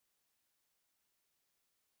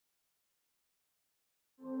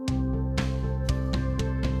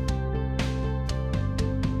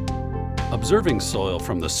Observing soil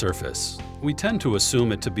from the surface, we tend to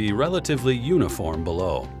assume it to be relatively uniform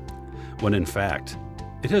below, when in fact,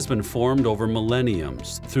 it has been formed over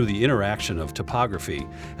millenniums through the interaction of topography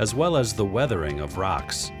as well as the weathering of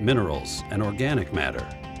rocks, minerals, and organic matter.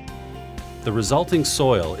 The resulting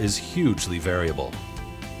soil is hugely variable.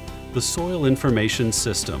 The Soil Information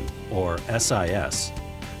System, or SIS,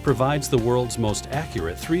 provides the world's most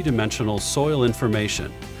accurate three-dimensional soil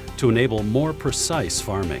information to enable more precise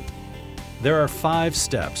farming. There are 5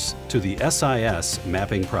 steps to the SIS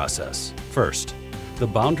mapping process. First, the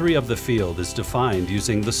boundary of the field is defined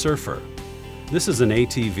using the surfer. This is an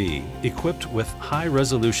ATV equipped with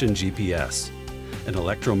high-resolution GPS, an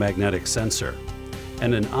electromagnetic sensor,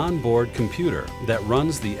 and an onboard computer that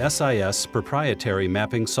runs the SIS proprietary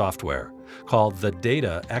mapping software called the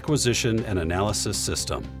Data Acquisition and Analysis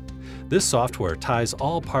System. This software ties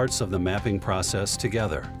all parts of the mapping process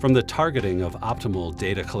together, from the targeting of optimal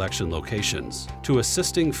data collection locations, to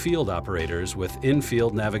assisting field operators with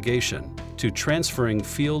in-field navigation, to transferring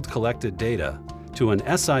field-collected data to an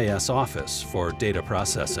SIS office for data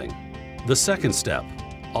processing. The second step,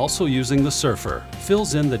 also using the surfer,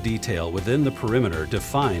 fills in the detail within the perimeter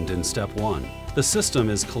defined in Step 1. The system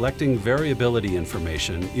is collecting variability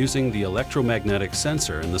information using the electromagnetic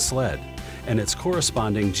sensor in the sled and its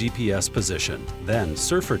corresponding GPS position. Then,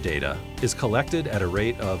 surfer data is collected at a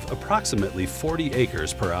rate of approximately 40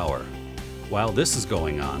 acres per hour. While this is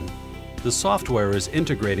going on, the software is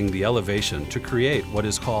integrating the elevation to create what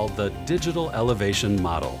is called the digital elevation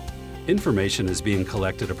model. Information is being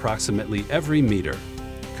collected approximately every meter.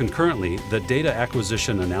 Concurrently, the Data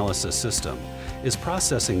Acquisition Analysis System is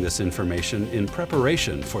processing this information in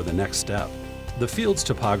preparation for the next step. The field's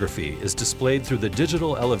topography is displayed through the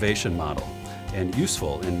digital elevation model and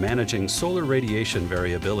useful in managing solar radiation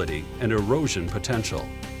variability and erosion potential.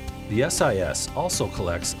 The SIS also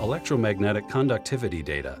collects electromagnetic conductivity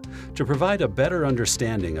data to provide a better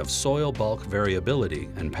understanding of soil bulk variability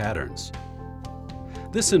and patterns.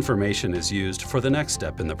 This information is used for the next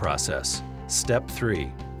step in the process, Step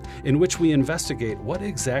 3, in which we investigate what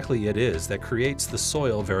exactly it is that creates the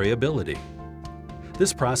soil variability.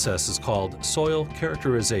 This process is called soil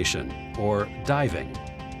characterization, or diving.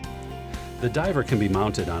 The diver can be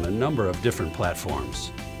mounted on a number of different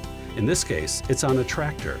platforms. In this case, it's on a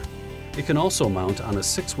tractor. It can also mount on a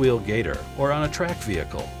 6-wheel gator or on a track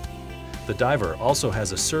vehicle. The diver also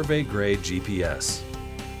has a survey-grade GPS.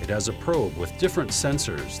 It has a probe with different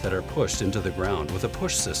sensors that are pushed into the ground with a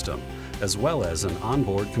push system, as well as an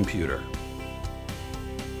onboard computer.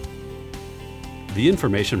 The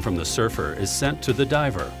information from the surfer is sent to the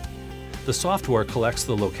diver. The software collects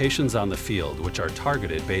the locations on the field which are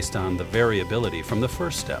targeted based on the variability from the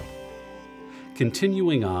first step.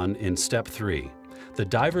 Continuing on in Step 3, the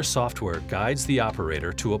diver software guides the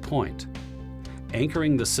operator to a point.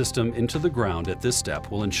 Anchoring the system into the ground at this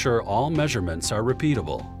step will ensure all measurements are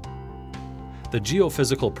repeatable. The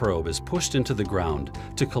geophysical probe is pushed into the ground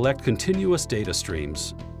to collect continuous data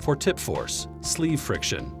streams for tip force, sleeve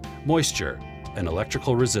friction, moisture, and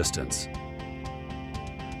electrical resistance.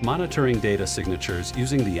 Monitoring data signatures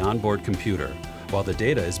using the onboard computer while the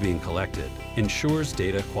data is being collected ensures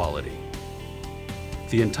data quality.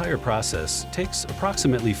 The entire process takes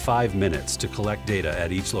approximately 5 minutes to collect data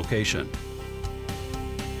at each location.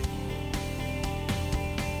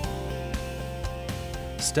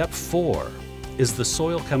 Step 4 is the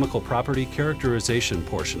soil chemical property characterization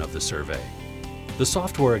portion of the survey. The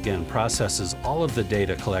software again processes all of the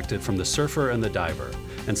data collected from the surfer and the diver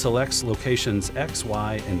and selects locations X,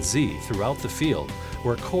 Y, and Z throughout the field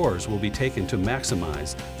where cores will be taken to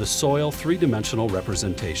maximize the soil three-dimensional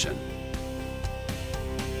representation.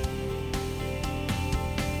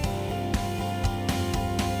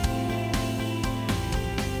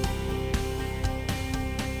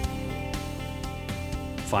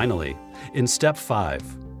 Finally, in Step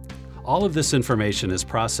 5, all of this information is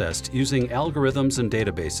processed using algorithms and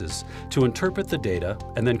databases to interpret the data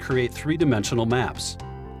and then create three-dimensional maps.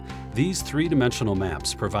 These three-dimensional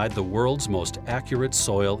maps provide the world's most accurate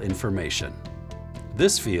soil information.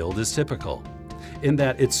 This field is typical in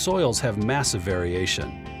that its soils have massive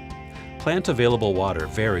variation. Plant available water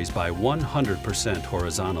varies by 100%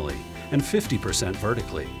 horizontally and 50%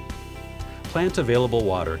 vertically. Plant available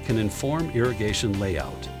water can inform irrigation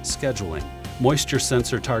layout, scheduling, moisture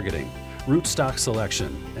sensor targeting, rootstock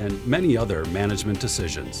selection, and many other management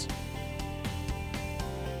decisions.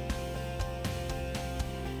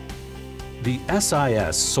 The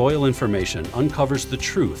SIS soil information uncovers the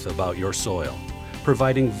truth about your soil,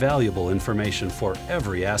 providing valuable information for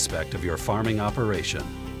every aspect of your farming operation.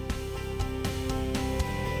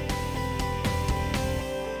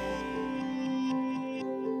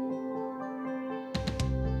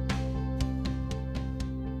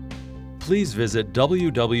 Please visit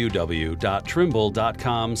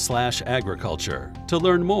www.trimble.com/agriculture to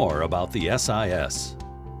learn more about the SIS.